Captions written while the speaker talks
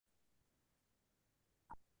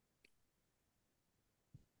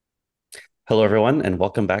Hello, everyone, and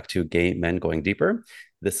welcome back to Gay Men Going Deeper.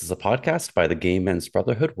 This is a podcast by the Gay Men's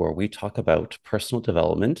Brotherhood where we talk about personal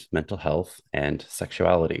development, mental health, and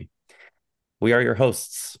sexuality. We are your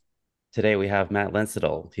hosts. Today, we have Matt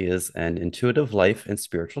Lancidel. He is an intuitive life and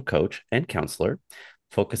spiritual coach and counselor,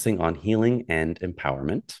 focusing on healing and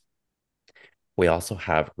empowerment. We also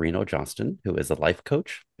have Reno Johnston, who is a life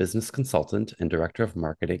coach, business consultant, and director of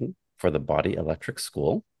marketing for the Body Electric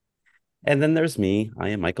School. And then there's me. I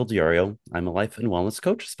am Michael Diorio. I'm a life and wellness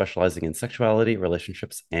coach specializing in sexuality,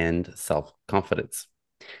 relationships, and self confidence.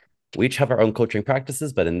 We each have our own coaching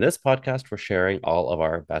practices, but in this podcast, we're sharing all of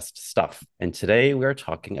our best stuff. And today we're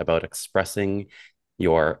talking about expressing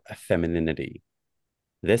your femininity.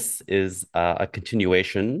 This is a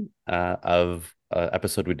continuation of an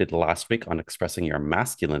episode we did last week on expressing your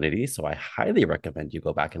masculinity. So I highly recommend you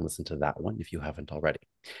go back and listen to that one if you haven't already.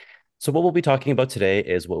 So, what we'll be talking about today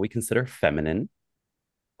is what we consider feminine,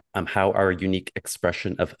 how our unique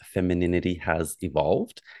expression of femininity has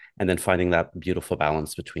evolved, and then finding that beautiful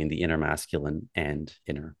balance between the inner masculine and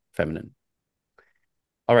inner feminine.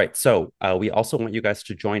 All right, so we also want you guys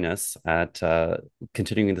to join us at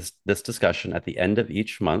continuing this discussion at the end of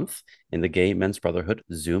each month in the Gay Men's Brotherhood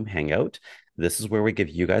Zoom Hangout. This is where we give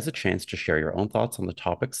you guys a chance to share your own thoughts on the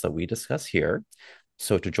topics that we discuss here.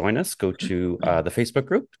 So to join us, go to the Facebook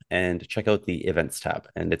group and check out the events tab,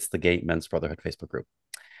 and it's the Gay Men's Brotherhood Facebook group.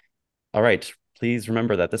 All right, please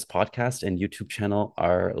remember that this podcast and YouTube channel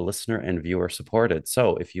are listener and viewer supported.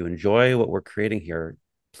 So if you enjoy what we're creating here,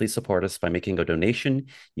 please support us by making a donation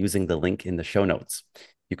using the link in the show notes.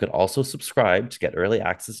 You could also subscribe to get early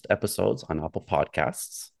access to episodes on Apple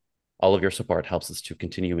Podcasts. All of your support helps us to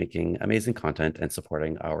continue making amazing content and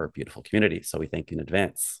supporting our beautiful community. So we thank you in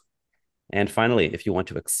advance. And finally, if you want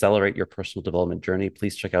to accelerate your personal development journey,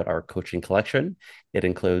 please check out our coaching collection. It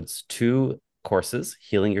includes 2 courses,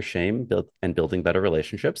 Healing Your Shame and Building Better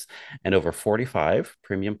Relationships, and over 45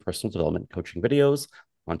 premium personal development coaching videos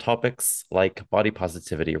on topics like body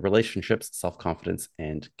positivity, relationships, self-confidence,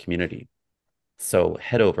 and community. So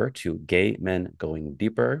head over to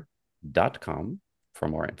gaymengoingdeeper.com for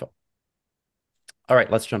more info. All right,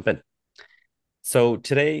 let's jump in. So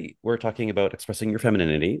today we're talking about expressing your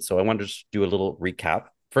femininity. So I want to just do a little recap.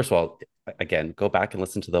 First of all, again, go back and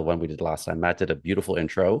listen to the one we did last time. Matt did a beautiful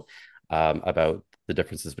intro about the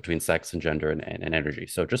differences between sex and gender and energy.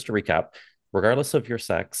 So just to recap, regardless of your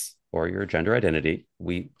sex or your gender identity,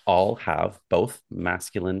 we all have both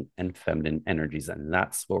masculine and feminine energies. And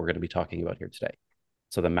that's what we're going to be talking about here today.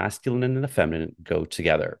 So the masculine and the feminine go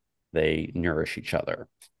together. They nourish each other.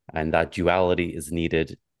 And that duality is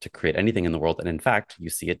needed to create anything in the world. And in fact, you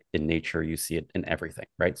see it in nature, you see it in everything,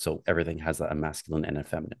 right? So everything has a masculine and a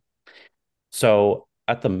feminine. So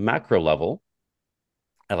at the macro level,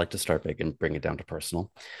 I like to start big and bring it down to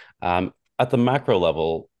personal. At the macro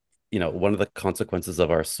level, one of the consequences of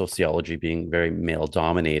our sociology being very male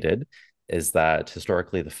dominated is that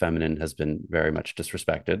historically the feminine has been very much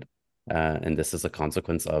disrespected. And this is a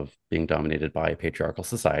consequence of being dominated by a patriarchal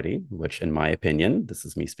society, which, in my opinion, this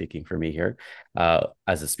is me speaking for me here,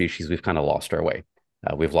 as a species, we've kind of lost our way.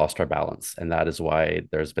 We've lost our balance. And that is why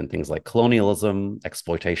there's been things like colonialism,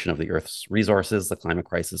 exploitation of the Earth's resources, the climate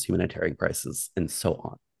crisis, humanitarian crisis, and so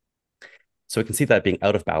on. So we can see that being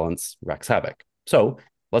out of balance wreaks havoc. So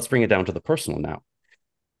let's bring it down to the personal now.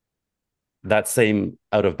 That same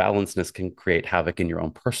out of balanceness can create havoc in your own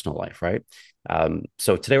personal life, right?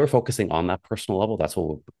 So today we're focusing on that personal level. That's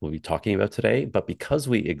what we'll be talking about today. But because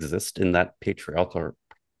we exist in that patriarchal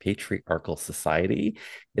society,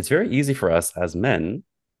 it's very easy for us as men,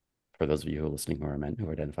 for those of you who are listening who are men,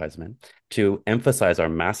 who identify as men, to emphasize our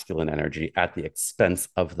masculine energy at the expense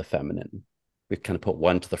of the feminine. We kind of put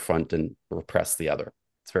one to the front and repress the other.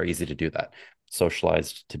 It's very easy to do that.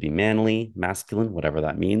 Socialized to be manly, masculine, whatever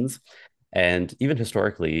that means. And even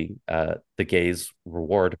historically, the gays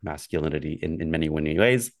reward masculinity in many, many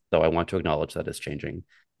ways, though I want to acknowledge that it's changing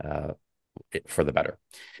for the better.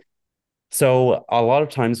 So a lot of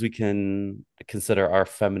times we can consider our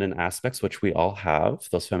feminine aspects, which we all have,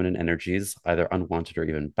 those feminine energies, either unwanted or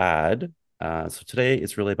even bad. So today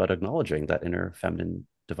it's really about acknowledging that inner feminine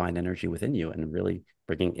divine energy within you and really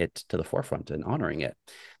bringing it to the forefront and honoring it.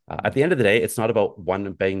 At the end of the day, it's not about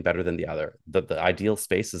one being better than the other. The ideal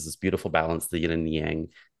space is this beautiful balance, the yin and the yang.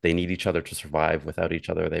 They need each other to survive. Without each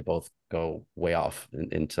other, they both go way off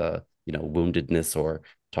into woundedness or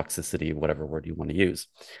toxicity, whatever word you want to use.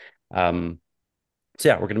 So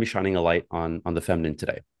yeah, we're going to be shining a light on the feminine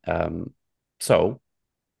today. So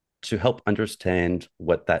to help understand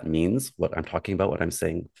what that means, what I'm talking about, what I'm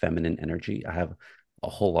saying, feminine energy, I have a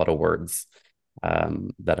whole lot of words.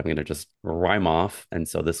 that I'm going to just rhyme off. And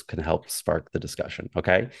so this can help spark the discussion.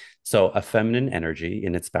 Okay. So a feminine energy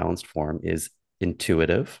in its balanced form is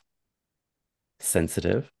intuitive,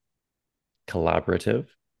 sensitive, collaborative,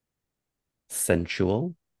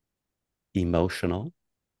 sensual, emotional,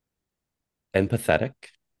 empathetic,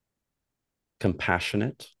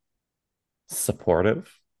 compassionate,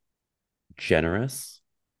 supportive, generous,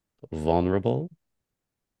 vulnerable,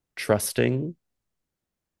 trusting,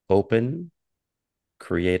 open,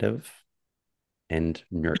 creative, and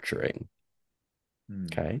nurturing. Mm.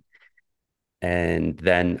 Okay. And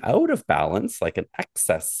then out of balance, like an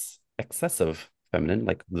excessive feminine,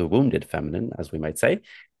 like the wounded feminine, as we might say,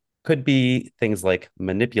 could be things like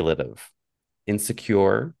manipulative,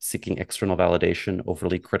 insecure, seeking external validation,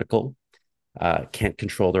 overly critical, can't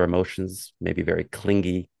control their emotions, maybe very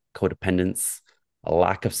clingy, codependence, a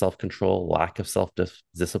lack of self control, lack of self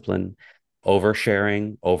discipline,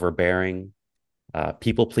 oversharing, overbearing,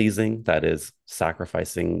 people pleasing, that is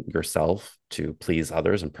sacrificing yourself to please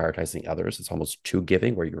others and prioritizing others. It's almost too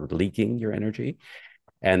giving, where you're leaking your energy.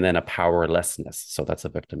 And then a powerlessness. So that's a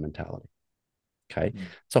victim mentality. Okay. Mm.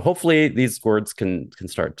 So hopefully these words can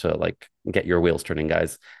start to like get your wheels turning,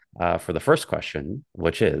 guys. For the first question,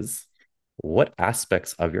 which is, what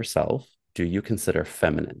aspects of yourself do you consider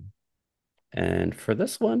feminine? And for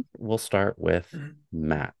this one, we'll start with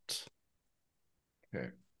Matt. Okay.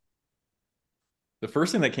 The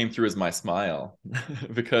first thing that came through is my smile,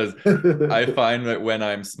 because I find that when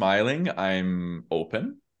I'm smiling, I'm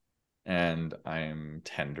open and I'm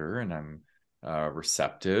tender and I'm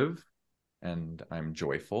receptive and I'm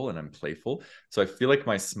joyful and I'm playful. So I feel like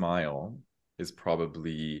my smile is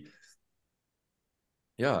probably,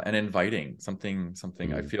 yeah, and inviting something.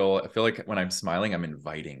 I Mm, feel like when I'm smiling, I'm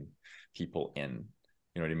inviting people in.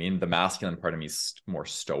 You know what I mean? The masculine part of me is more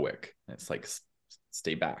stoic. It's like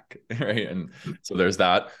stay back, right? And so there's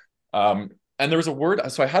that. And there was a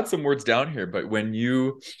word. So I had some words down here, but when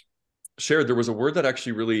you shared, there was a word that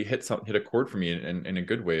actually really hit a chord for me in a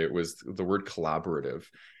good way. It was the word collaborative.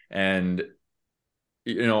 And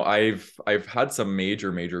you know, I've had some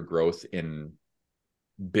major growth in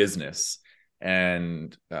business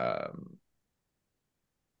and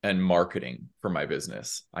marketing for my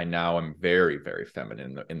business. I now am very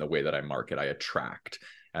feminine in the way that I market. I attract,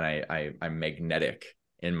 and I'm magnetic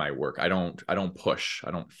in my work. I don't push,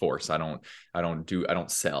 I don't force, I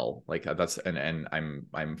don't sell. Like that's and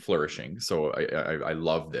I'm flourishing. So I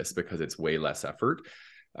love this because it's way less effort.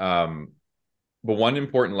 Um, but one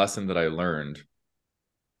important lesson that I learned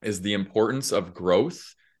is the importance of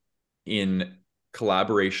growth in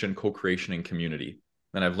collaboration, co-creation, and community.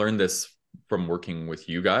 And I've learned this from working with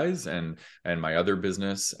you guys and my other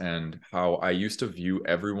business, and how I used to view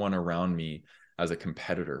everyone around me as a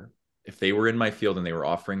competitor. If they were in my field and they were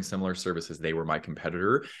offering similar services, they were my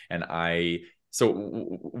competitor. And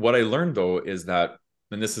what I learned though is that,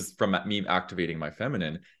 and this is from me activating my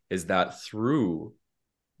feminine, is that through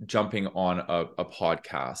jumping on a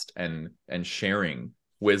podcast and sharing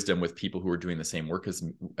wisdom with people who are doing the same work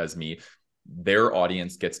as me, their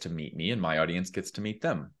audience gets to meet me and my audience gets to meet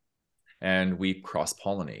them, and we cross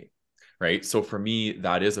pollinate, right? So for me,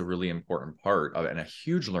 that is a really important part of, and a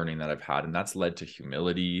huge learning that I've had, and that's led to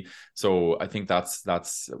humility. So I think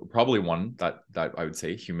that's probably one that I would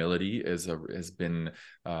say humility has been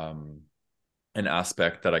an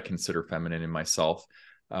aspect that I consider feminine in myself.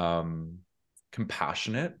 um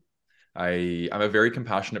Compassionate. I'm a very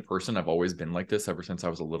compassionate person. I've always been like this ever since I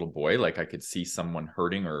was a little boy. Like I could see someone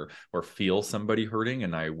hurting or feel somebody hurting,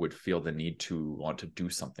 and I would feel the need to want to do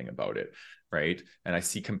something about it, right? And I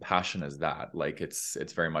see compassion as that. Like it's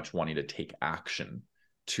very much wanting to take action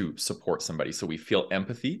to support somebody. So we feel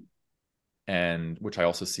empathy, and which I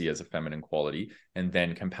also see as a feminine quality. And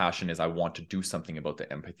then compassion is I want to do something about the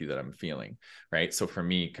empathy that I'm feeling, right? So for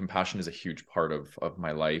me, compassion is a huge part of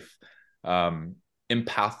my life. Um,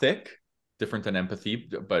 Empathic, different than empathy,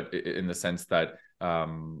 but in the sense that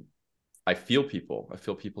I feel people, I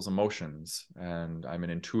feel people's emotions, and I'm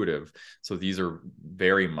an intuitive. So these are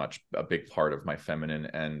very much a big part of my feminine,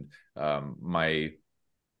 and my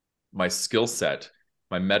skill set,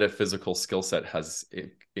 my metaphysical skill set has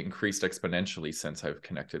increased exponentially since I've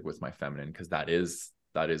connected with my feminine, because that is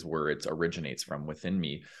where it originates from within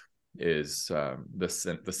me, is the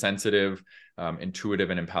sensitive, intuitive,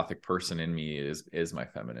 and empathic person in me is my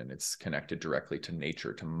feminine. It's connected directly to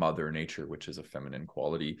nature, to Mother Nature, which is a feminine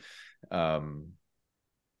quality, um,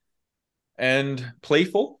 and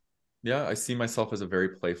playful. Yeah, I see myself as a very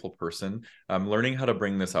playful person. I'm learning how to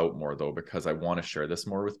bring this out more though, because I want to share this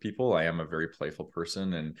more with people. I am a very playful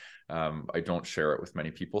person, and I don't share it with many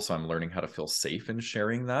people. So I'm learning how to feel safe in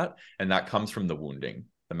sharing that. And that comes from the wounding,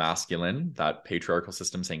 the masculine, that patriarchal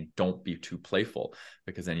system saying, don't be too playful,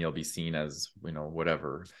 because then you'll be seen as,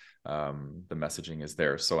 whatever the messaging is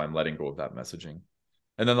there. So I'm letting go of that messaging.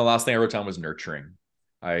 And then the last thing I wrote down was nurturing.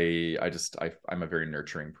 I'm a very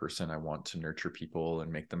nurturing person. I want to nurture people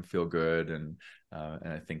and make them feel good, and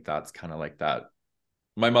I think that's kind of like that.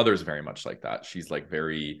 My mother's very much like that. She's like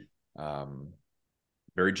um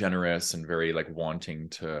very generous and very like wanting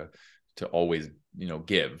to always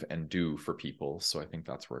give and do for people. So I think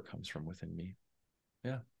that's where it comes from within me.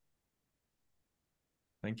 Yeah.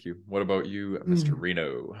 Thank you. What about you, Mr. Mm.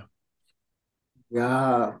 Reno?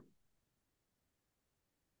 Yeah.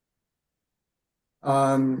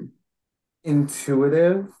 Um,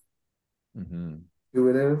 intuitive, Mm-hmm.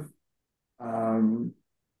 intuitive, um,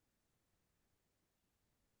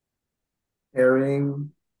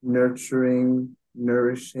 caring, nurturing,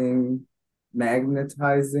 nourishing,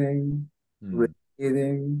 magnetizing, Mm.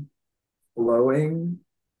 radiating, flowing,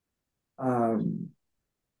 um,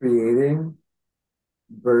 creating,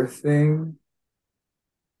 birthing,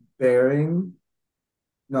 bearing,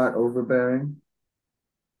 not overbearing,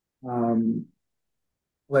 um,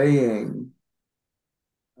 playing,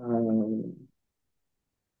 um,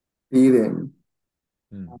 feeding.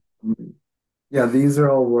 Mm. Yeah, these are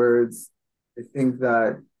all words I think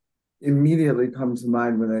that immediately come to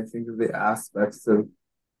mind when I think of the aspects of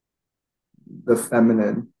the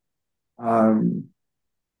feminine. Um,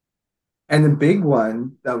 and the big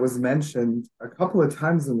one that was mentioned a couple of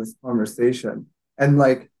times in this conversation, and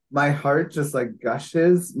like my heart just like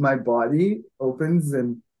gushes, my body opens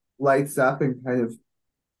and lights up and kind of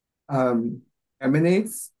um,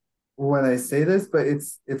 emanates when I say this, but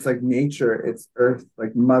it's like nature, it's Earth,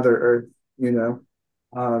 like Mother Earth, you know,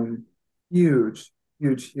 um, huge,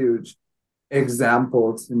 huge, huge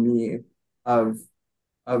example to me of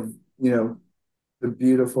of the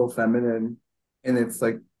beautiful feminine in its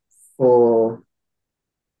like full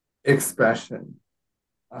expression.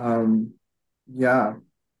 Um, yeah,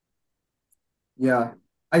 yeah.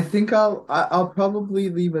 I think I'll probably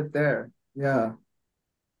leave it there. Yeah. I,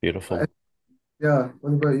 Beautiful. yeah.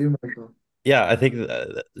 What about you, Michael? Yeah, I think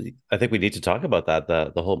we need to talk about that,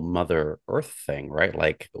 the whole Mother Earth thing, right?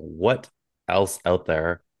 Like what else out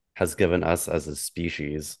there has given us as a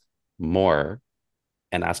species more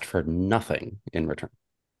and asked for nothing in return,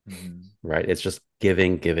 Mm-hmm. right? It's just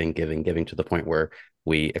giving, giving, giving, giving to the point where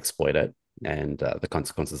we exploit it, and the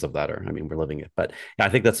consequences of that are, I mean, we're living it. But yeah, I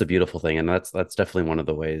think that's a beautiful thing, and that's definitely one of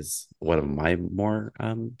the ways. One of my more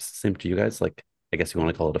same to you guys, like I guess you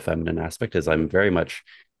want to call it a feminine aspect, is I'm very much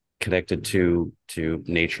connected to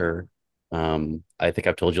nature. I think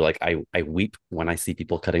I've told you, like I weep when I see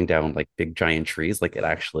people cutting down like big giant trees. Like it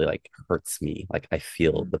actually like hurts me. Like I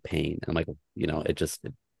feel Mm-hmm. the pain, and like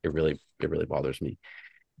it really bothers me.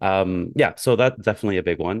 Yeah, so that's definitely a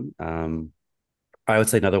big one. I would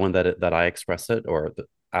say another one that I express it, or the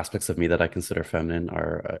aspects of me that I consider feminine,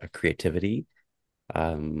 are creativity.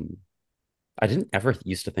 Um, I didn't ever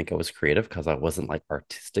used to think I was creative because I wasn't like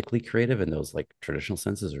artistically creative in those like traditional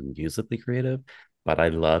senses or musically creative, but I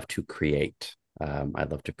love to create. I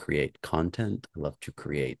love to create content. I love to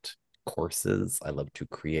create courses. I love to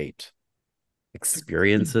create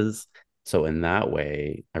experiences. So in that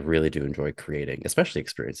way, I really do enjoy creating, especially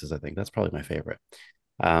experiences. I think that's probably my favorite.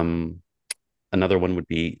 Um, Another one would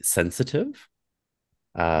be sensitive.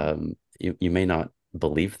 You may not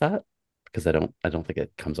believe that because I don't think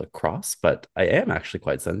it comes across, but I am actually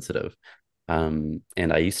quite sensitive. And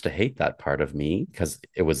I used to hate that part of me because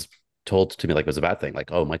it was told to me like it was a bad thing,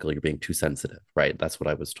 like, oh, Michael, you're being too sensitive, right? That's what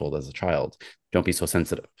I was told as a child. Don't be so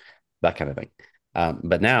sensitive, that kind of thing.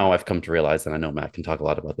 But now I've come to realize, and I know Matt can talk a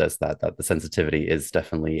lot about this, that the sensitivity is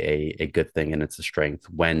definitely a good thing, and it's a strength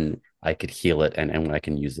when I could heal it, and when I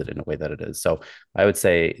can use it in a way that it is. So I would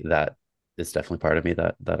say that is definitely part of me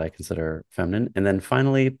that I consider feminine. And then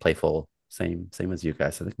finally, playful. Same as you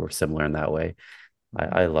guys. I think we're similar in that way.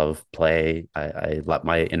 I love play. I let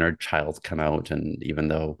my inner child come out, and even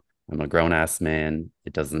though I'm a grown ass man,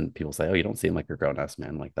 it doesn't. People say, "Oh, you don't seem like you're a grown ass man."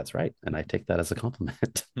 I'm like, that's right, and I take that as a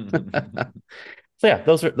compliment. So yeah,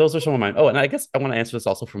 those are some of mine. Oh, and I guess I want to answer this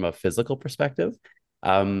also from a physical perspective.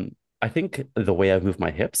 I think the way I move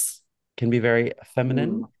my hips can be very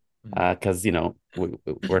feminine, Mm. because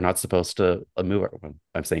we're not supposed to move.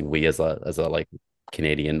 I'm saying we as a like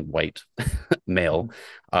Canadian white male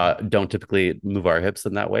don't typically move our hips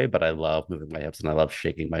in that way, but I love moving my hips and I love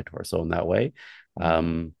shaking my torso in that way.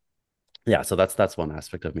 Um, Yeah, so that's one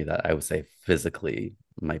aspect of me that I would say physically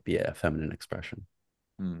might be a feminine expression.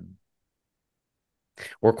 Hmm.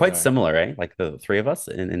 We're quite Yeah. similar, right? Like the three of us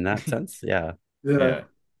in that sense. Yeah. Yeah. Yeah.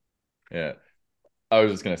 Yeah. I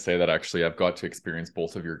was just gonna say that actually I've got to experience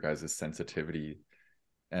both of your guys' sensitivity,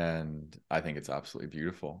 and I think it's absolutely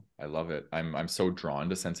beautiful. I love it. I'm so drawn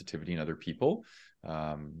to sensitivity in other people.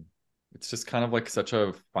 Um, it's just kind of like such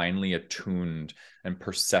a finely attuned and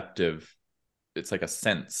perceptive. It's like a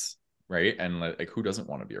sense, right? And like who doesn't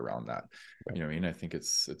want to be around that? Right. You know what I mean? I think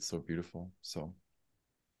it's so beautiful. So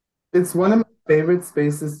It's one of um, my favorite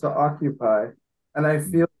spaces to occupy. And I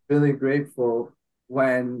feel really grateful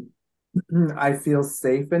when I feel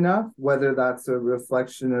safe enough, whether that's a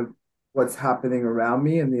reflection of what's happening around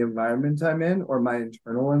me and the environment I'm in or my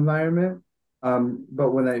internal environment.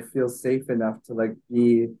 But when I feel safe enough to like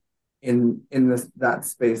be in this that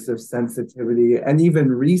space of sensitivity and even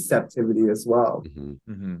receptivity as well. Mhm.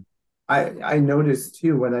 mm-hmm. I notice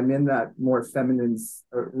too when I'm in that more feminine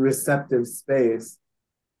receptive space,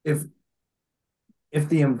 if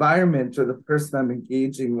the environment or the person I'm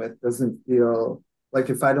engaging with doesn't feel like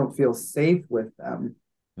if I don't feel safe with them,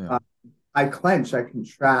 Yeah. uh, I clench, I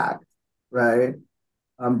contract, right?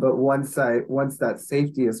 But once that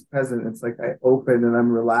safety is present, it's like I open and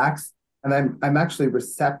I'm relaxed and I'm actually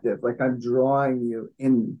receptive, like I'm drawing you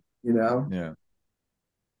in, you know? Yeah.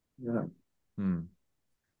 Yeah. Hmm.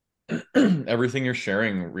 Everything you're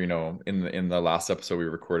sharing, in the last episode we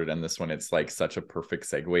recorded and this one, it's like such a perfect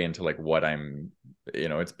segue into like what I'm,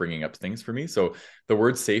 it's bringing up things for me. So the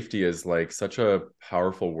word safety is like such a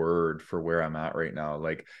powerful word for where I'm at right now.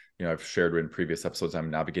 Like, I've shared in previous episodes,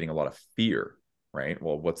 I'm navigating a lot of fear, right?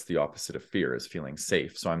 Well, what's the opposite of fear is feeling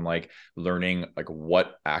safe. So I'm like learning like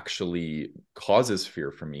what actually causes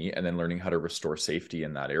fear for me and then learning how to restore safety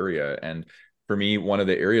in that area. And for me, one of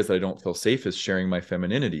the areas that I don't feel safe is sharing my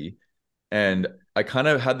femininity. And I kind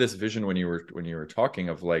of had this vision when you were talking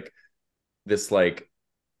of like this like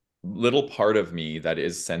little part of me that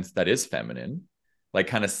is feminine, like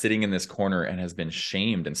kind of sitting in this corner and has been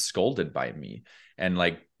shamed and scolded by me and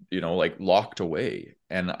like, like locked away.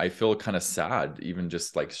 And I feel kind of sad even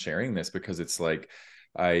just like sharing this because it's like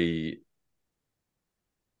I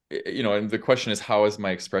and the question is, how has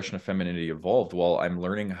my expression of femininity evolved? Well, I'm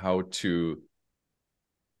learning how to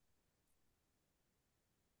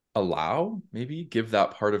maybe give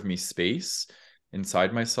that part of me space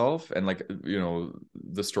inside myself. And like,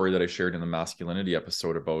 the story that I shared in the masculinity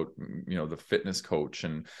episode about, the fitness coach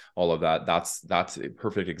and all of that, that's a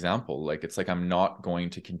perfect example. Like, it's like I'm not going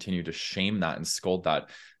to continue to shame that and scold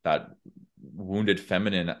that wounded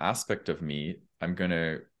feminine aspect of me. I'm going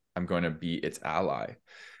to be its ally.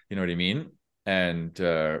 You know what I mean? And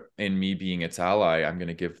in me being its ally, I'm going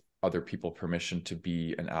to give other people permission to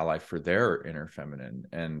be an ally for their inner feminine.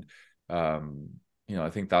 And um I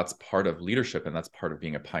think that's part of leadership and that's part of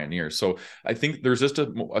being a pioneer. So I think there's just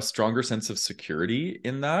a stronger sense of security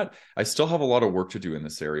in that. I still have a lot of work to do in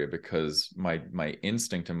this area because my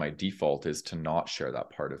instinct and my default is to not share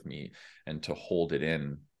that part of me and to hold it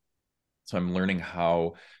in. So I'm learning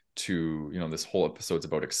how to, this whole episode's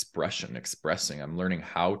about expressing. I'm learning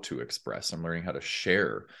how to express. I'm learning how to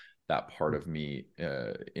share that part of me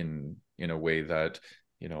in a way that,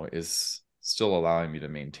 is still allowing me to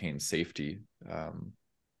maintain safety.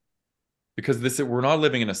 Because we're not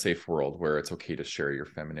living in a safe world where it's okay to share your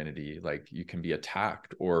femininity. Like, you can be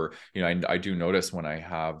attacked, or I do notice when I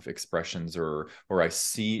have expressions or I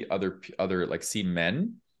see other like see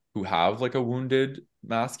men who have like a wounded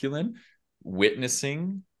masculine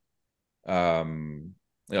witnessing, um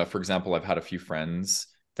for example, I've had a few friends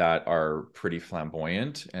that are pretty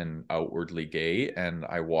flamboyant and outwardly gay, and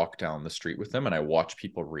I walk down the street with them and I watch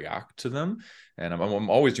people react to them. And I'm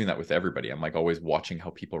always doing that with everybody. I'm like always watching how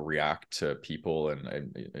people react to people, and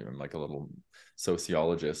I'm like a little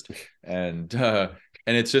sociologist. And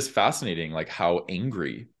it's just fascinating like how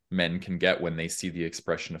angry men can get when they see the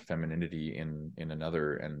expression of femininity in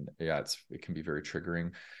another. And yeah, it can be very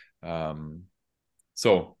triggering.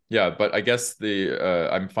 So yeah, but I guess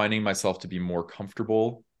I'm finding myself to be more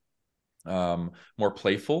comfortable, more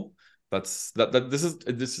playful. This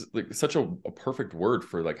is like such a perfect word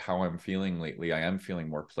for like how I'm feeling lately. I am feeling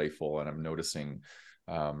more playful, and I'm noticing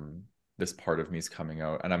um this part of me is coming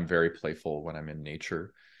out, and I'm very playful when I'm in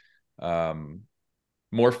nature. Um,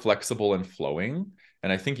 More flexible and flowing.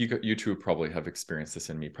 And I think you two probably have experienced this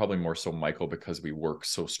in me, probably more so Michael, because we work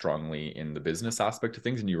so strongly in the business aspect of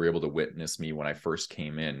things, and you were able to witness me when I first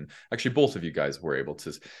came in. Actually, both of you guys were able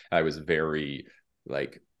to. I was very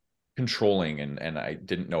like controlling, and I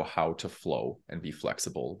didn't know how to flow and be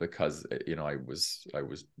flexible because I was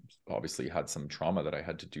obviously had some trauma that I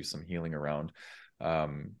had to do some healing around,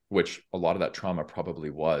 which a lot of that trauma probably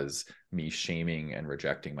was me shaming and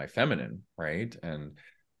rejecting my feminine, right? And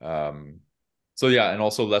so yeah, and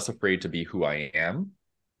also less afraid to be who I am,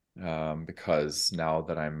 because now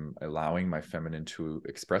that I'm allowing my feminine to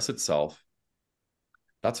express itself,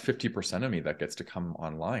 that's 50% of me that gets to come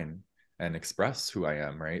online and express who I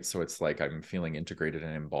am, right? So it's like I'm feeling integrated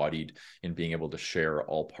and embodied in being able to share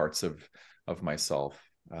all parts of myself.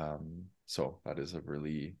 So that is a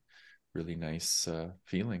really, really nice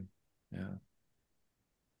feeling. Yeah.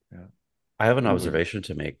 Yeah. I have an Ooh, observation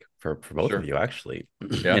to make for both of sure. you, actually,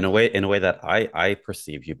 Yeah. in a way that I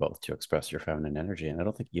perceive you both to express your feminine energy, and I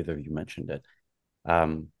don't think either of you mentioned it.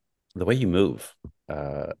 Um, the way you move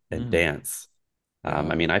and Mm, dance. I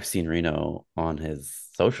yeah. mean, I've seen Reno on his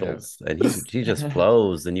Yeah. socials, and he just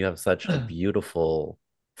flows, and you have such a beautiful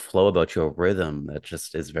flow about your rhythm that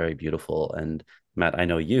just is very beautiful. And Matt, I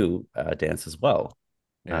know you dance as well,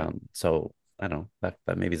 Yeah. so I don't know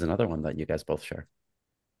that maybe is another one that you guys both share.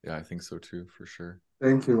 Yeah. I think so too, for sure.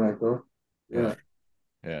 Thank you, Michael. Yeah. Yeah.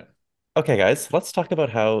 Yeah. Okay, guys, let's talk about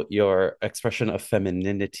how your expression of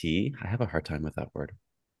femininity, I have a hard time with that word,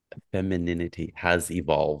 femininity has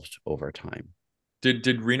evolved over time.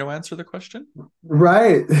 Did Reno answer the question?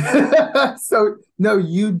 Right. So no,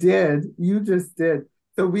 you did. You just did.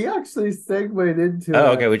 So we actually segued into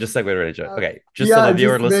Oh, it. okay. We just segued right into it. Okay. Just so Yeah, the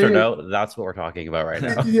viewer just and listener very know, that's what we're talking about right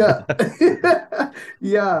now. yeah.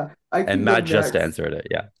 Yeah, I And can go Matt just next. answered it.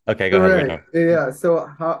 Yeah. Okay. Go ahead, Correct. Reno. Yeah. So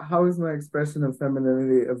how has my expression of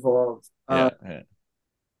femininity evolved? Yeah. Yeah.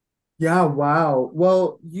 Yeah, wow.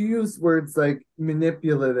 Well, you use words like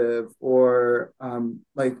manipulative or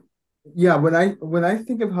like yeah, when I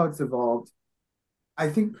think of how it's evolved, I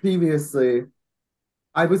think previously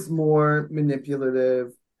I was more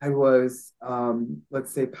manipulative. I was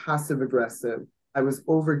let's say passive aggressive. I was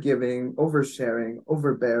overgiving, oversharing,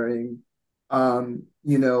 overbearing.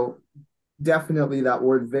 You know, definitely that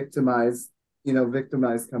word victimize,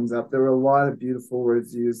 victimize comes up. There were a lot of beautiful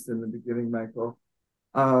words used in the beginning, Michael.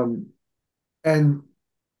 Um, and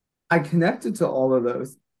I connected to all of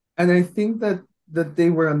those. And I think that they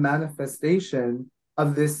were a manifestation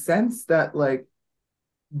of this sense that like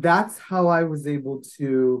that's how I was able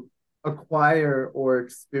to acquire or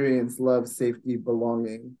experience love, safety,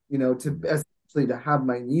 belonging, to essentially to have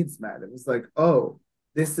my needs met. It was like, oh,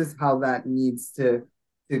 this is how that needs to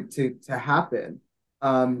happen.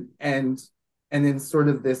 And in sort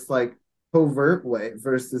of this like covert way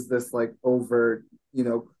versus this like overt,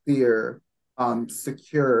 clear,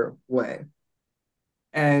 secure way.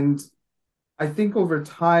 And I think over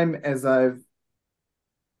time, as I've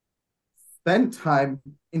spent time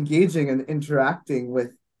engaging and interacting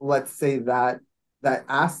with, let's say, that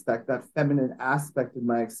aspect, that feminine aspect of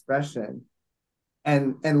my expression,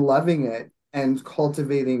 and loving it and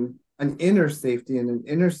cultivating an inner safety and an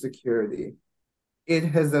inner security, it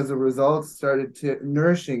has as a result started to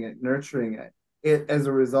nourishing it, nurturing it. It as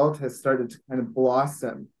a result has started to kind of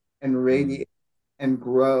blossom and Mm, radiate and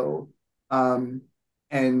grow. Um,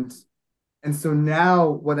 and and so now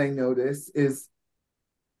what I notice is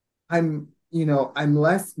I'm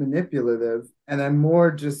less manipulative and I'm more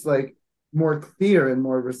just like more clear and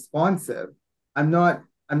more responsive. I'm not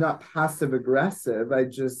passive aggressive.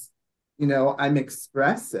 I'm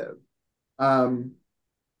expressive. Um,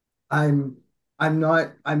 I'm I'm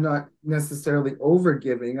not necessarily over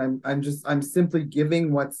giving. I'm simply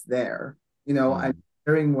giving what's there. I'm mm,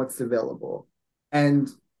 sharing what's available. And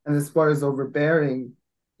and as far as overbearing,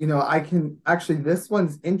 I can actually this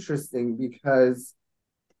one's interesting because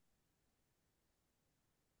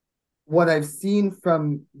what I've seen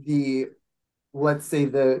from the let's say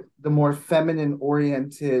the more feminine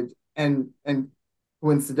oriented and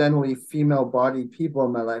coincidentally female bodied people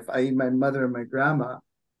in my life, i.e. my mother and my grandma,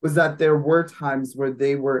 was that there were times where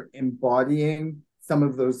they were embodying some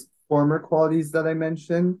of those former qualities that I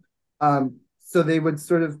mentioned. So they would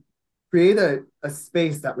sort of create a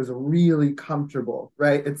space that was really comfortable,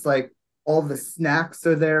 right? It's like all the snacks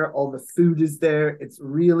are there, all the food is there, it's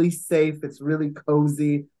really safe, it's really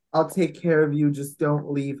cozy. I'll take care of you. Just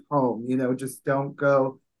don't leave home. Just don't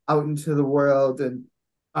go out into the world.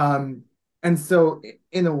 Um, and so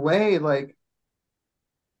in a way, like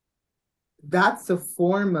that's a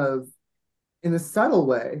form of, in a subtle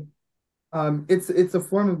way, it's a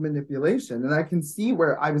form of manipulation. And I can see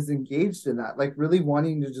where I was engaged in that, like really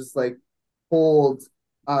wanting to just like hold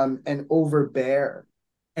and overbear.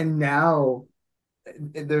 And now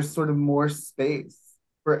there's sort of more space.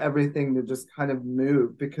 for everything to just kind of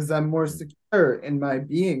move because I'm more secure in my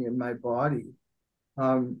being, in my body.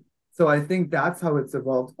 Um, so I think that's how it's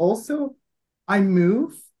evolved. Also, I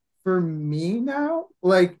move for me now.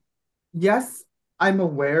 Like, yes, I'm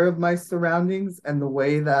aware of my surroundings and the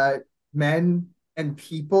way that men and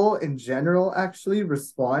people in general actually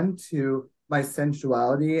respond to my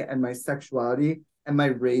sensuality and my sexuality and my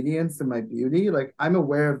radiance and my beauty. Like, I'm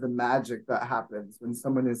aware of the magic that happens when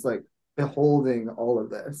someone is like beholding all of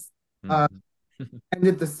this. Uh, Mm-hmm. and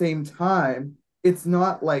at the same time, it's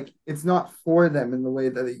not for them in the way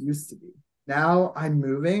that it used to be. Now I'm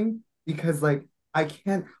moving because like I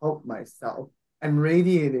can't help myself and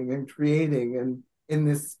radiating and creating and in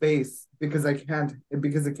this space because it can't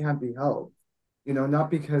be helped. You know, not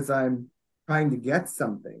because I'm trying to get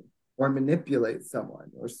something or manipulate someone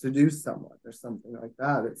or seduce someone or something like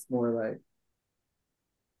that. It's more like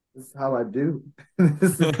this is how I do.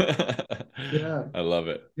 This is yeah, I love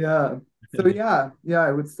it. yeah. So yeah,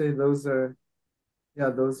 I would say those are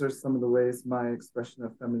some of the ways my expression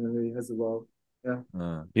of femininity has evolved. Yeah.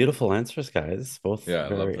 Uh, Beautiful answers, guys. Both yeah, I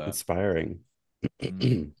love very that. inspiring.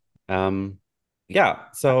 Mm, um, yeah.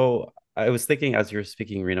 So I was thinking as you were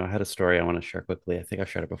speaking, Reno, I had a story I want to share quickly. I think I've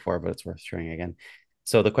shared it before, but it's worth sharing again.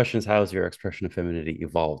 So the question is, how has your expression of femininity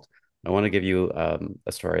evolved? I want to give you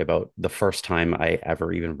a story about the first time I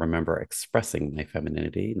ever even remember expressing my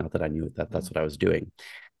femininity. Not that I knew that that's mm, what I was doing.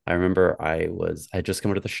 I remember I had just come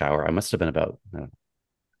out of the shower. I must have been about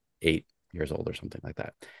 8 years old or something like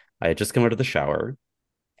that. I had just come out of the shower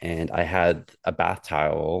and I had a bath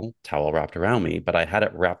towel wrapped around me, but I had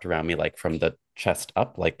it wrapped around me like from the chest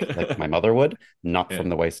up, like my mother would, not yeah. from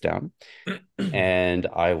the waist down. And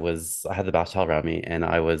I had the bath towel around me, and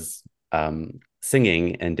I was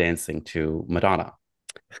singing and dancing to Madonna,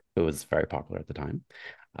 who was very popular at the time,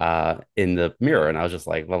 in the mirror, and I was just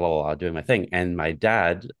like la la la doing my thing. And my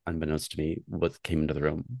dad, unbeknownst to me, was came into the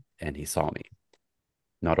room and he saw me.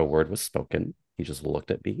 Not a word was spoken. He just looked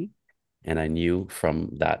at me. And I knew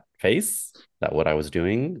from that face that what I was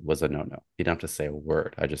doing was a no no. You don't have to say a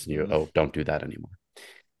word. I just knew, Mm, oh, don't do that anymore.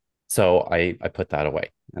 So I put that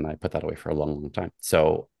away, and I put that away for a long, long time.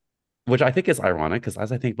 So, which I think is ironic because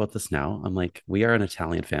as I think about this now, I'm like, we are an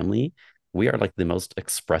Italian family. We are like the most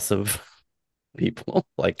expressive people,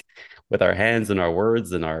 like with our hands and our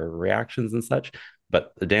words and our reactions and such.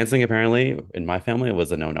 But the dancing apparently in my family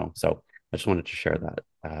was a no-no. So I just wanted to share that.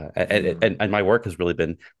 And my work has really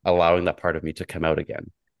been allowing that part of me to come out again,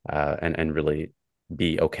 and really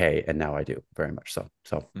be okay. And now I do very much so.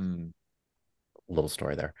 So mm, little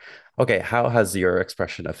story there. Okay, how has your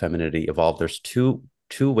expression of femininity evolved? There's two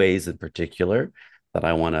ways in particular that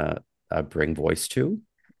I want to bring voice to.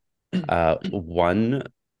 One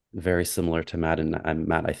very similar to Matt, and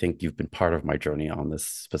Matt, I think you've been part of my journey on this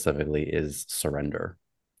specifically, is surrender.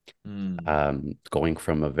 mm, Going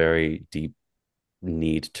from a very deep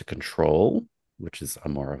need to control, which is a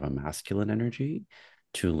more of a masculine energy,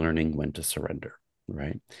 to learning when to surrender,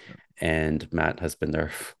 right? And Matt has been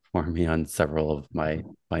there for me on several of my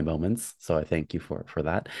moments, so I thank you for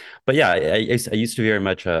that. But yeah, I used to be very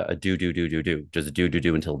much a do, just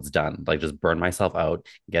do until it's done, like just burn myself out,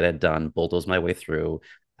 get it done, bulldoze my way through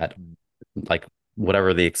at mm, like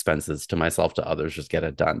whatever the expenses to myself, to others, just get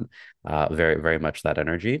it done. Very, very much that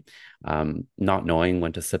energy. Not knowing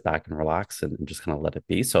when to sit back and relax and just kind of let it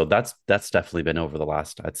be. So that's definitely been over the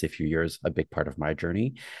last, I'd say, few years, a big part of my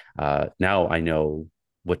journey. Now I know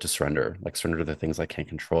what to surrender, like surrender the things I can't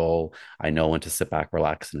control. I know when to sit back,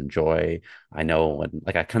 relax, and enjoy. I know when,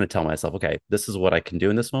 like, I kind of tell myself, okay, this is what I can do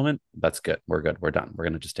in this moment. That's good. We're good. We're done. We're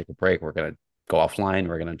going to just take a break. We're going to go offline.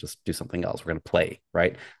 We're going to just do something else. We're going to play,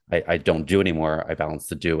 right? I don't do anymore. I balance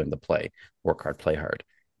the do and the play. Work hard, play hard.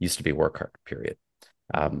 Used to be work hard, period.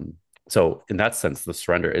 mm, Um, so in that sense, the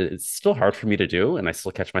surrender, it's still hard for me to do. And I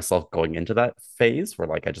still catch myself going into that phase where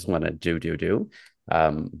like I just want to do.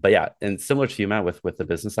 But yeah, and similar to you, Matt, with the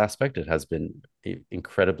business aspect, it has been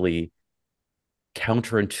incredibly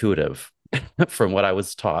counterintuitive from what I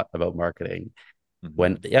was taught about marketing.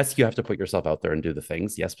 When mhm. yes, you have to put yourself out there and do the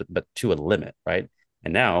things, yes, but to a limit, right?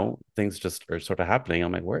 And now things just are sort of happening.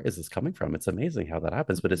 I'm like, where is this coming from? It's amazing how that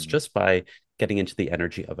happens, but it's Mhm. just by getting into the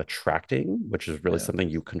energy of attracting, which is really Yeah. something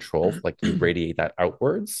you control, like you radiate that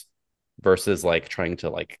outwards versus like trying to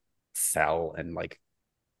like sell and like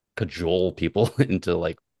cajole people into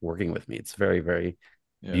like working with me. It's very, very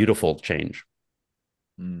Yeah. beautiful change.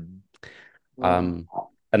 Mm, Yeah. Um,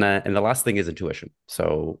 and the last thing is intuition.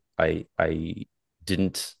 So I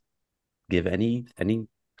didn't give any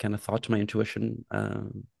kind of thought to my intuition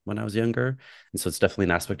when I was younger, and so it's definitely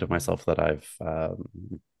an aspect of myself that I've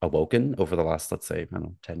awoken over the last, let's say, I don't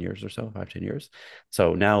know, 10 years or so, 5, 10 years.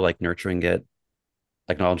 So now, like, nurturing it,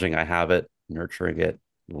 acknowledging I have it, nurturing it,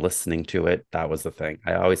 listening to it, that was the thing.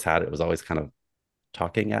 I always had it. It was always kind of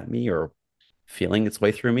talking at me or feeling its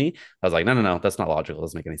way through me. I was like, no, no, no, that's not logical. It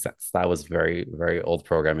doesn't make any sense. That was very, very old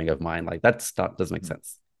programming of mine. Like, that's not, doesn't make Mhm.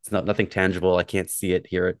 sense. It's not nothing tangible. I can't see it,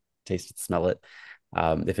 hear it, taste it, smell it.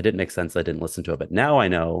 If it didn't make sense, I didn't listen to it. But now I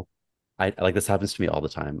know, I like, this happens to me all the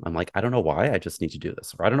time. I'm like, I don't know why, I just need to do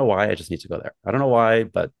this, or I don't know why, I just need to go there. I don't know why,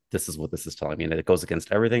 but this is what this is telling me. And it goes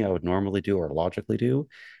against everything I would normally do or logically do.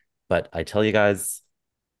 But I tell you guys,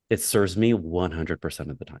 it serves me 100%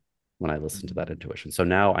 of the time when I listen to that Mhm. intuition. So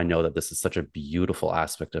now I know that this is such a beautiful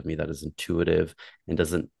aspect of me that is intuitive and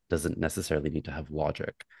doesn't necessarily need to have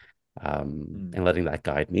logic. And letting that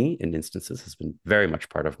guide me in instances has been very much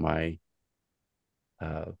part of my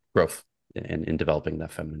growth in developing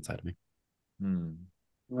that feminine side of me. Mhm.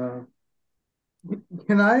 Wow.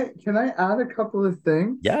 Can I add a couple of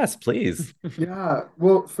things? Yes, please. Yeah.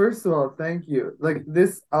 Well, first of all, thank you. Like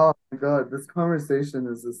this, oh my God, this conversation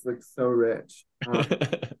is just like so rich. I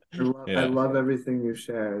Yeah. love everything you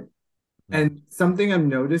shared. Mhm. And something I'm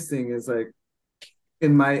noticing is like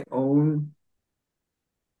in my own,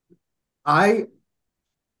 I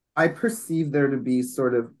I perceive there to be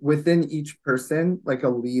sort of within each person, like a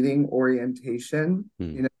leading orientation.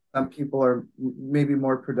 Mm, You know, some people are maybe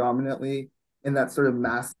more predominantly in that sort of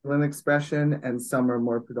masculine expression, and some are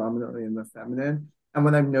more predominantly in the feminine. And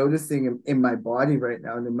what I'm noticing in my body right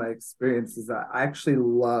now and in my experience is that I actually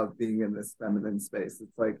love being in this feminine space.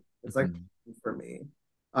 It's like Mhm. for me.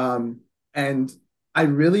 Um, and I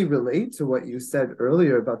really relate to what you said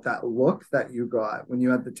earlier about that look that you got when you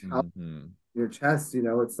had the towel Mhm. your chest.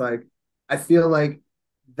 It's like I feel like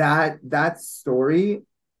that story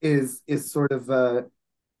is sort of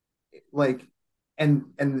like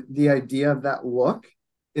and the idea of that look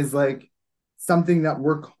is like something that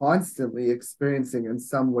we're constantly experiencing in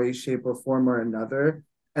some way, shape, or form or another.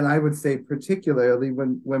 And I would say particularly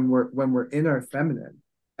when we're in our feminine.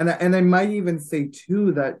 And I might even say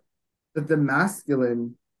too that the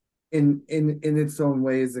masculine in its own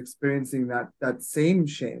way is experiencing that same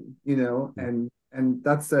shame, mm, and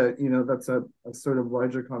that's a sort of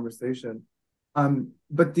larger conversation.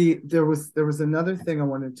 But there was another thing I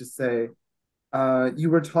wanted to say. You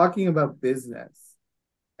were talking about business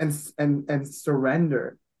and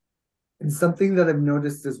surrender, and something that I've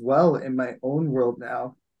noticed as well in my own world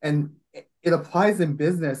now, and it applies in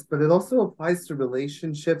business, but it also applies to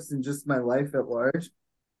relationships and just my life at large,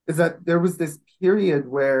 is that there was this period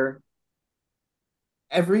where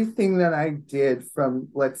everything that I did from,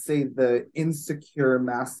 let's say, the insecure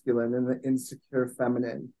masculine and the insecure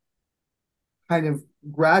feminine kind of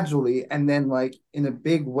gradually and then like in a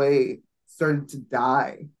big way started to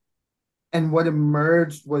die. And what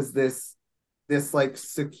emerged was this like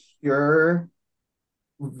secure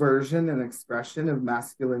version and expression of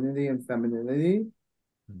masculinity and femininity.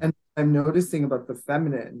 And I'm noticing about the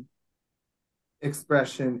feminine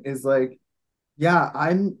expression is like, yeah,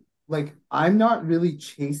 I'm not really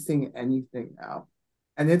chasing anything now.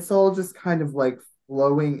 And it's all just kind of like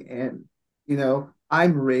flowing in.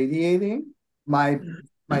 I'm radiating my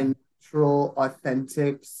my natural,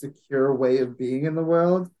 authentic, secure way of being in the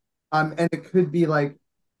world. And it could be like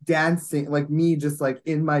dancing, like me just like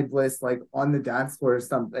in my bliss, like on the dance floor or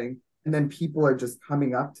something. And then people are just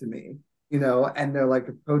coming up to me, and they're like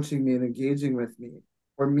approaching me and engaging with me,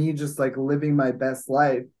 or me just like living my best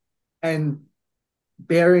life. And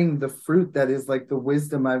bearing the fruit that is like the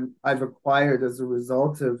wisdom I've acquired as a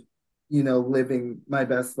result of living my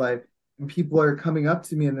best life. And people are coming up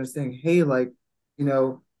to me and they're saying, hey, like,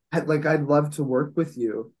 I'd love to work with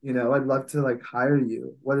you, I'd love to like hire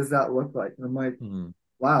you. What does that look like? And I'm like, Mhm.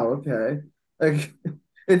 wow, okay. Like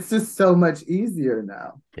it's just so much easier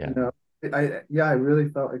now, yeah. yeah, I really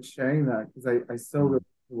felt like sharing that because I so relate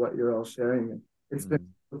Mhm. to what you're all sharing. And it's been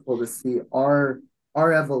Mhm. beautiful to see our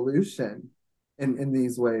evolution in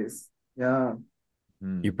these ways. Yeah.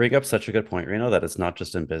 You bring up such a good point, Reno, that it's not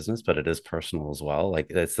just in business, but it is personal as well. Like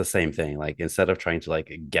it's the same thing. Like instead of trying to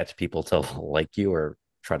like get people to like you or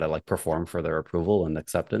try to like perform for their approval and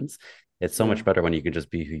acceptance, it's so Yeah. much better when you can just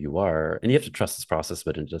be who you are. And you have to trust this process,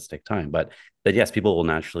 but it does take time. But that yes, people will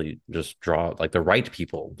naturally just draw like the right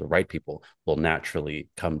people will naturally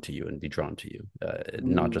come to you and be drawn to you.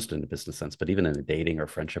 Not Mm. just in a business sense, but even in a dating or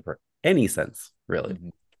friendship or any sense, really.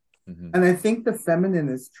 Mhm. Mhm. And I think the feminine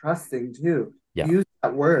is trusting too. Yeah. Use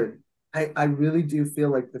that word. I really do feel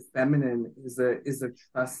like the feminine is a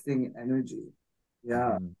trusting energy.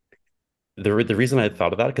 Yeah. Mhm. The reason I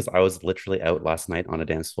thought of that because I was literally out last night on a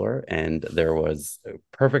dance floor and there was a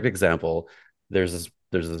perfect example. There's this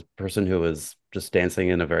there's this person who was just dancing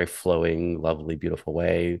in a very flowing, lovely, beautiful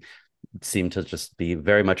way, seemed to just be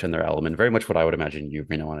very much in their element, very much what I would imagine you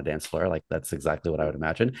know, on a dance floor. Like that's exactly what I would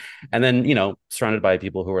imagine. And then, you know, surrounded by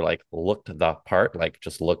people who were like looked the part, like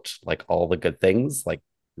just looked like all the good things, like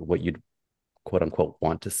what you'd quote unquote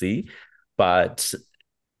want to see. But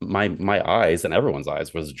my eyes and everyone's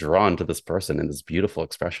eyes was drawn to this person and this beautiful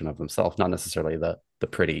expression of themselves, not necessarily the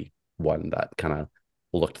pretty one that kind of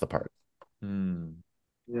looked the part. Hmm.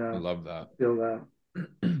 I Yeah, love I that. feel that.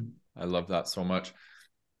 I love that so much.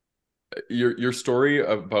 Your story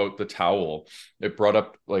about the towel, it brought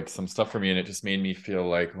up like some stuff for me, and it just made me feel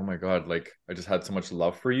like, oh my God, like I just had so much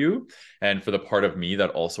love for you and for the part of me that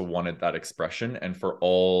also wanted that expression, and for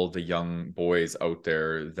all the young boys out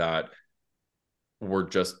there that were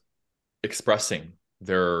just expressing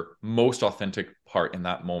their most authentic part in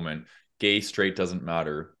that moment. Gay, straight, doesn't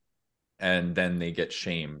matter. And then they get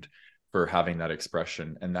shamed for having that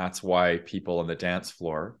expression. And that's why people on the dance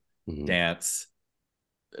floor Mm-hmm. dance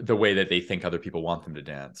the way that they think other people want them to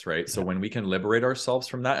dance, right? So Yeah. when we can liberate ourselves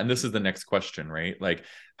from that, and this is the next question, right? Like,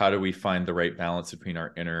 how do we find the right balance between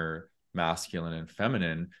our inner masculine and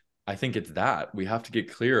feminine? I think it's that we have to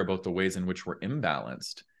get clear about the ways in which we're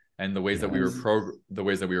imbalanced and the ways that we were Yes. the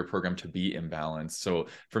ways that we were programmed to be imbalanced. So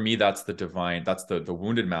for me, that's the divine, that's the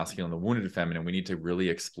wounded masculine, the wounded feminine. We need to really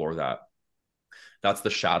explore that. That's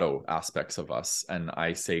the shadow aspects of us, and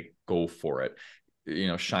I say go for it. You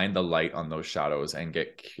know, shine the light on those shadows and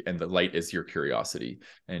the light is your curiosity,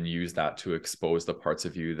 and use that to expose the parts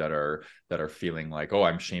of you that are feeling like, oh,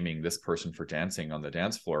 I'm shaming this person for dancing on the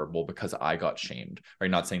dance floor, well, because I got shamed.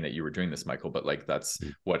 Right? Not saying that you were doing this, Michael, but like that's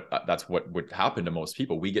what would happen to most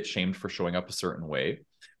people. We get shamed for showing up a certain way.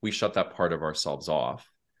 We shut that part of ourselves off.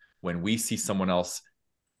 When we see someone else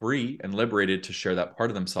free and liberated to share that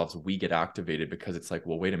part of themselves, we get activated because it's like,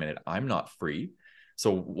 well, wait a minute, I'm not free.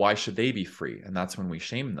 So why should they be free? And that's when we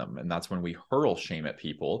shame them. And that's when we hurl shame at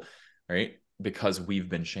people, right? Because we've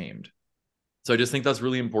been shamed. So I just think that's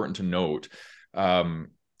really important to note.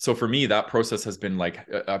 So for me, that process has been like,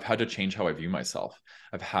 I've had to change how I view myself.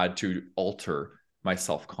 I've had to alter my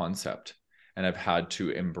self concept, and I've had to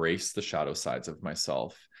embrace the shadow sides of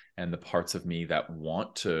myself and the parts of me that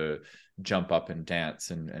want to jump up and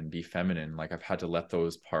dance and be feminine. Like I've had to let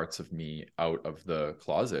those parts of me out of the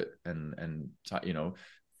closet and you know,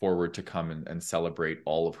 forward to come and celebrate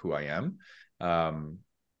all of who I am.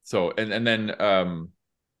 So and then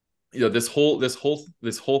you know, this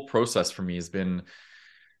whole process for me has been,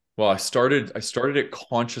 well, I started it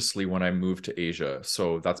consciously when I moved to Asia.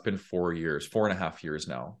 So that's been 4 years, 4.5 years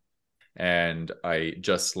now. And I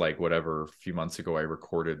just, like, whatever, a few months ago, I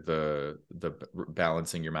recorded the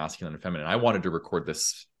balancing your masculine and feminine. I wanted to record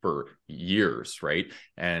this for years, right?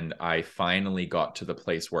 And I finally got to the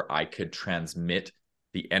place where I could transmit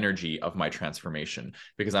the energy of my transformation,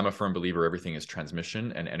 because I'm a firm believer everything is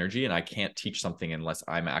transmission and energy, and I can't teach something unless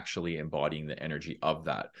I'm actually embodying the energy of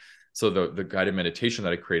that. So the guided meditation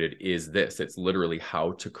that I created is this. It's literally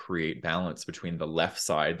how to create balance between the left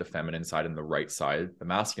side, the feminine side, and the right side, the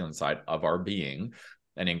masculine side of our being,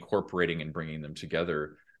 and incorporating and bringing them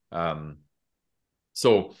together. Um,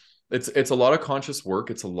 so it's a lot of conscious work.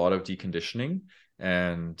 It's a lot of deconditioning,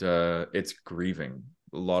 and it's grieving.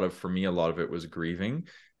 A lot of, for me, a lot of it was grieving,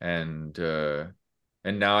 and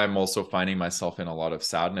and now I'm also finding myself in a lot of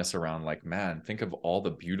sadness around, like, man, think of all the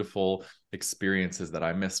beautiful experiences that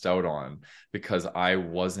I missed out on because I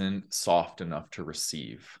wasn't soft enough to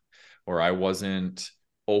receive, or I wasn't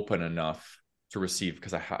open enough to receive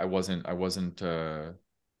because I wasn't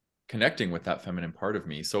connecting with that feminine part of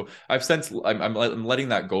me. So I've sensed I'm letting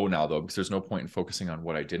that go now, though, because there's no point in focusing on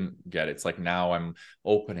what I didn't get. It's like now I'm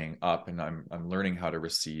opening up and I'm learning how to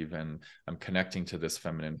receive, and I'm connecting to this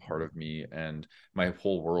feminine part of me, and my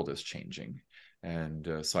whole world is changing.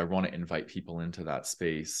 And so I want to invite people into that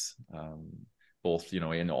space, both, you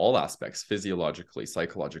know, in all aspects, physiologically,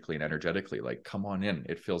 psychologically, and energetically. Like, come on in.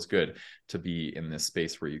 It feels good to be in this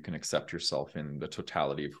space where you can accept yourself in the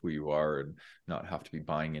totality of who you are, and not have to be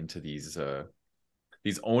buying into these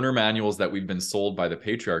owner manuals that we've been sold by the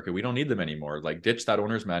patriarchy. We don't need them anymore. Like, ditch that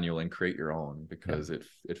owner's manual and create your own, Yeah. because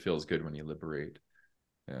it feels good when you liberate.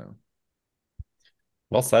 Yeah.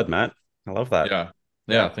 Well said, Matt. I love that. Yeah.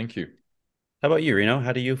 Yeah. Yeah. Thank you. How about you, Reno?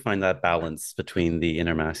 How do you find that balance between the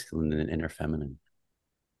inner masculine and inner feminine?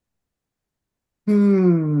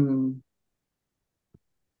 Hmm.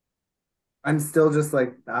 I'm still just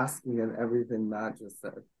like basking in everything Matt just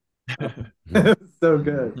said. So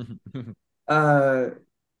good. Uh,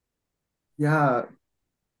 yeah,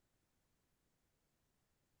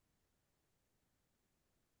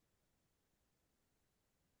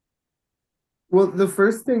 Well, the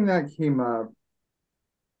first thing that came up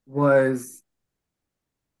was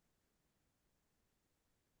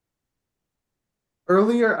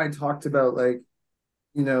earlier I talked about like,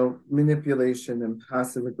 manipulation and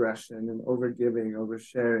passive aggression and overgiving,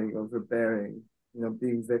 oversharing, overbearing,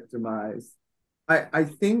 being victimized. I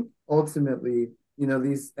think ultimately,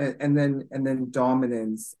 these and then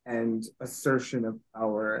dominance and assertion of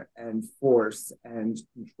power and force and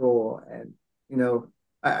control and you know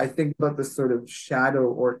I think about the sort of shadow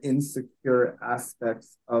or insecure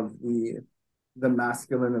aspects of the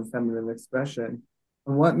masculine and feminine expression.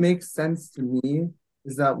 And what makes sense to me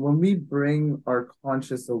is that when we bring our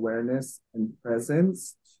conscious awareness and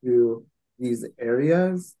presence to these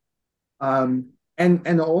areas,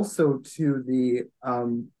 and also to the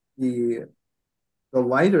the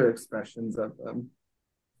lighter expressions of them,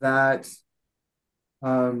 that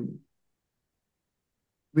um,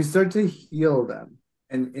 we start to heal them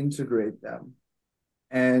and integrate them.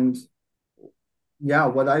 And yeah,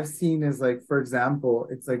 what I've seen is like, for example,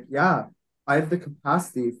 it's like, yeah, I have the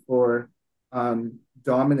capacity for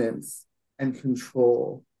dominance and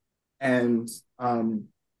control and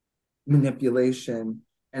manipulation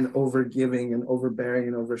and overgiving and overbearing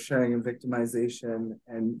and oversharing and victimization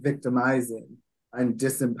and victimizing and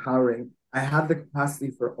disempowering. I have the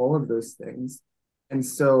capacity for all of those things. And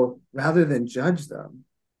so rather than judge them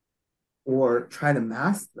or try to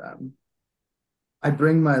mask them, I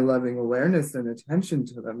bring my loving awareness and attention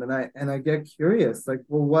to them, and I get curious, like,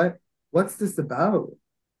 well, what's this about?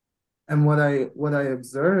 And what I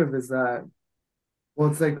observe is that,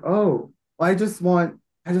 well, it's like, oh, well, I just want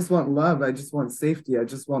love, I just want safety, I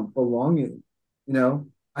just want belonging, you know,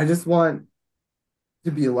 I just want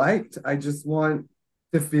to be liked, I just want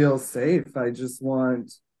to feel safe, I just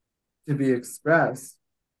want to be expressed.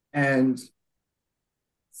 And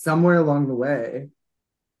somewhere along the way,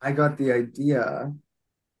 I got the idea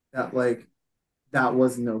that like that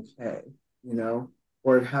wasn't okay, you know,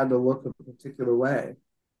 or it had to look a particular way.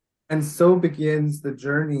 And so begins the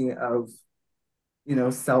journey of,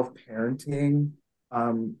 self-parenting,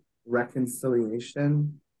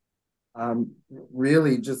 reconciliation,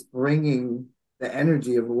 really just bringing the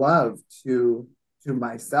energy of love to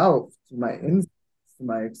myself, to my instincts, to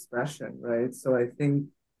my expression, right? So I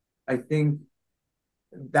think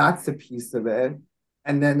that's a piece of it.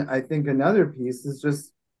 And then I think another piece is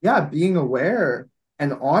just, yeah, being aware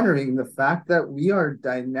and honoring the fact that we are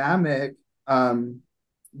dynamic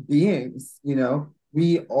beings.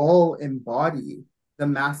 We all embody the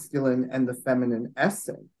masculine and the feminine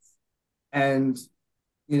essence. And,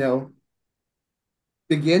 you know,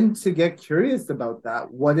 begin to get curious about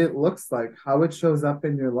that, what it looks like, how it shows up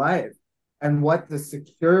in your life, and what the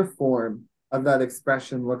secure form of that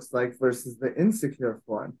expression looks like versus the insecure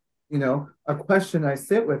form. A question I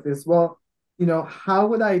sit with is, well, how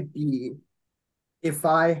would I be if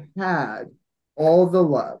I had all the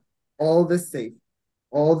love, all the safety,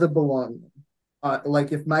 all the belonging?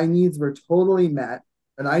 Like if my needs were totally met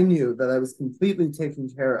and I knew that I was completely taken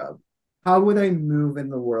care of, how would I move in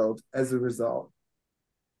the world as a result?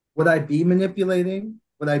 Would I be manipulating?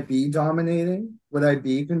 Would I be dominating? Would I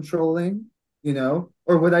be controlling?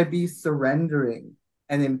 Or would I be surrendering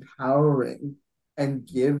and empowering and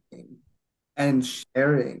giving and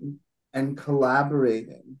sharing and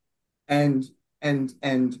collaborating and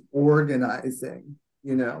and organizing?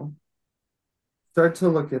 Start to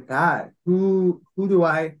look at that. Who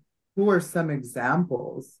are some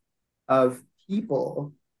examples of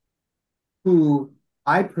people who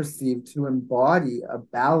I perceive to embody a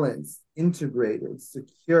balanced, integrated,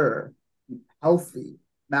 secure, healthy,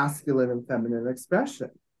 masculine and feminine expression.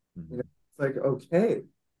 Mm-hmm. It's like, okay,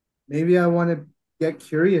 maybe I want to get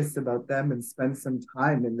curious about them and spend some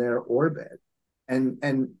time in their orbit and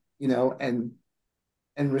and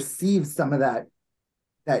receive some of that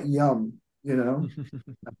yum, you know?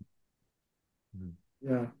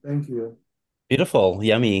 Yeah, thank you. Beautiful,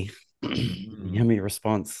 yummy, Mm-hmm. yummy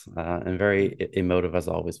response, and very emotive as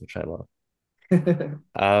always, which I love.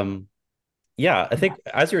 Um, yeah, I think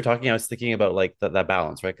as you were talking, I was thinking about like that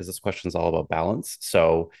balance, right? Because this question is all about balance.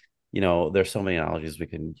 So, there's so many analogies we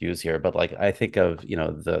can use here, but like I think of,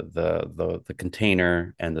 the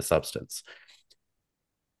container and the substance.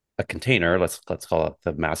 A container, let's call it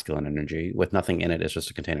the masculine energy, with nothing in it, is just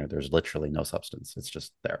a container. There's literally no substance. It's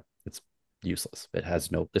just there. It's useless. It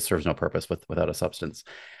serves no purpose without a substance.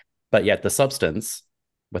 But yet the substance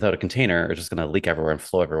without a container is just going to leak everywhere and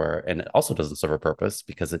flow everywhere. And it also doesn't serve a purpose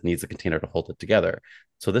because it needs a container to hold it together.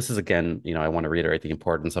 So this is again, I want to reiterate the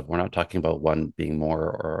importance of, we're not talking about one being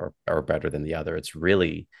more or better than the other. It's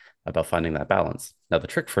really about finding that balance. Now, the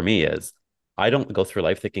trick for me is I don't go through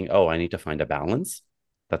life thinking, oh, I need to find a balance.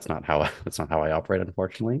 That's not how I operate,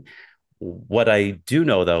 unfortunately. What I do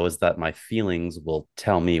know though is that my feelings will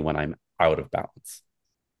tell me when I'm out of balance.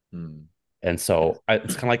 Mm. And Yes. so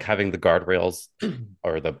it's kind of like having the guardrails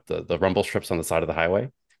or the rumble strips on the side of the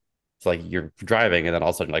highway. It's like you're driving and then all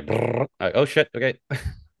of a sudden like, brrr, like oh shit, okay,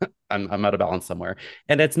 I'm out of balance somewhere.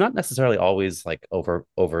 And it's not necessarily always like over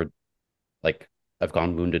like I've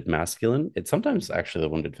gone wounded masculine. It's sometimes actually the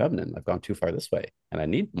wounded feminine. I've gone too far this way, and I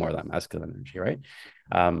need more of that masculine energy, right?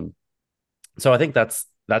 Um, so I think that's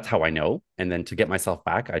how I know. And then to get myself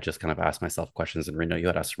back, I just kind of ask myself questions. And Reno, you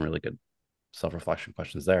had asked some really good self-reflection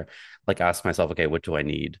questions there. Like ask myself, okay, what do I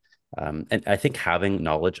need? And I think having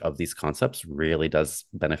knowledge of these concepts really does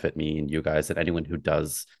benefit me and you guys and anyone who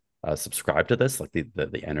does subscribe to this, like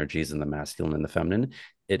the energies and the masculine and the feminine.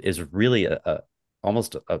 It is really a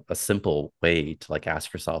almost a simple way to like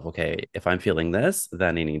ask yourself, okay, if I'm feeling this,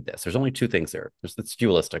 then I need this. There's only two things there. It's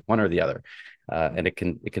dualistic, one or the other, and it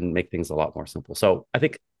can make things a lot more simple. So I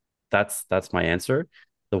think that's my answer.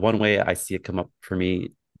 The one way I see it come up for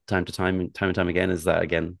me time and time again is that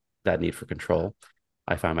again that need for control.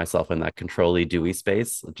 I find myself in that controlly dewy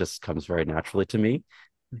space. It just comes very naturally to me.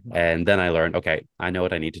 Mhm. And then I learned, okay, I know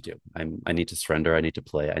what I need to do. I need to surrender. I need to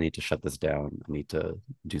play. I need to shut this down. I need to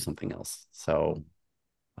do something else. So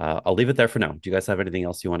I'll leave it there for now. Do you guys have anything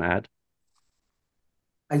else you want to add?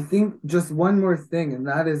 I think just one more thing, and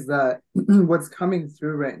that is that what's coming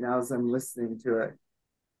through right now as I'm listening to it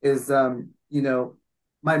is my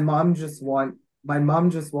my mom just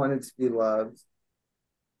wanted to be loved,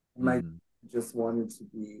 and my dad Mm. just wanted to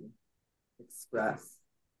be expressed.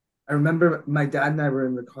 I remember my dad and I were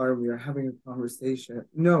in the car and we were having a conversation.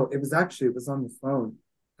 No, it was on the phone.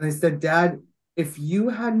 And I said, Dad, if you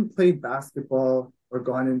hadn't played basketball or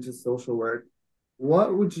gone into social work,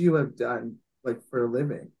 what would you have done like for a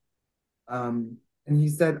living? And he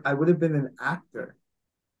said, I would have been an actor.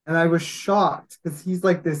 And I was shocked because he's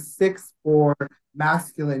like this 6'4"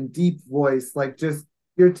 masculine, deep voice, like just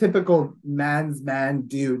your typical man's man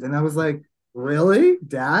dude. And I was like, really,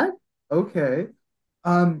 Dad? Okay.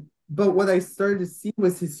 But what I started to see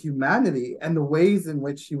was his humanity and the ways in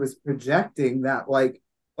which he was projecting that like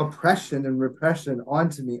oppression and repression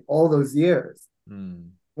onto me all those years.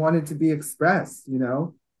 Mm. Wanted to be expressed, you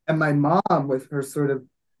know? And my mom, with her sort of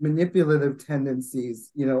manipulative tendencies,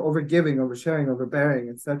 overgiving, oversharing, overbearing,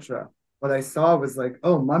 etc. What I saw was like,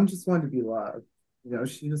 oh, mom just wanted to be loved.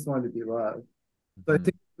 She just wanted to be loved. So I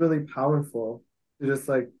think Mhm. it's really powerful to just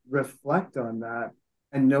like reflect on that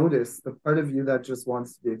and notice the part of you that just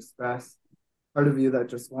wants to be expressed, part of you that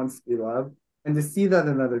just wants to be loved, and to see that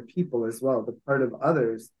in other people as well, the part of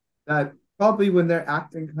others that probably when they're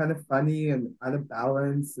acting kind of funny and out of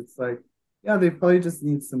balance, it's like, yeah, they probably just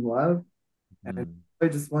need some love and Mhm. they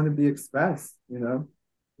just want to be expressed. Yeah.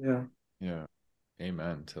 Yeah.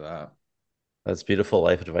 Amen to that. That's beautiful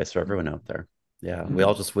life advice for everyone out there. Yeah, we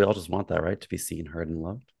all Mhm. just we all just want that, right? To be seen, heard, and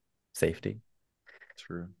loved. Safety.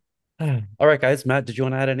 True. All right, guys. Matt, did you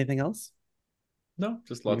want to add anything else? No,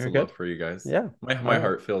 just lots You're of good. love for you guys. Yeah. All My right.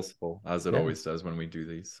 heart feels full, as it Yeah. always does when we do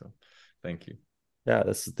these. So thank you. Yeah,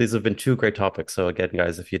 these have been two great topics. So again,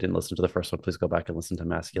 guys, if you didn't listen to the first one, please go back and listen to Mhm.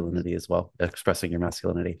 masculinity as well, expressing your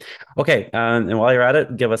masculinity. Okay, and while you're at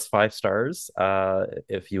it, give us 5 stars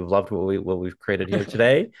if you've loved what we've created here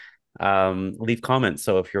today. Leave comments.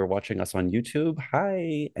 So if you're watching us on YouTube,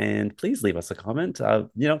 hi, and please leave us a comment.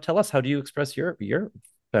 Tell us how do you express your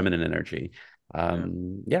feminine energy. Yeah.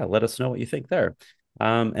 Yeah, let us know what you think there.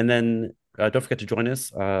 And then don't forget to join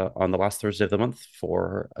us on the last Thursday of the month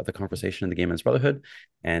for the conversation in the Gay Men's Brotherhood.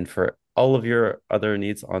 And for all of your other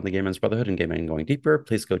needs on the Gay Men's Brotherhood and Gay Men Going Deeper,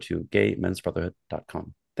 please go to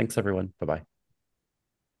gaymensbrotherhood.com. Thanks, everyone. Bye bye.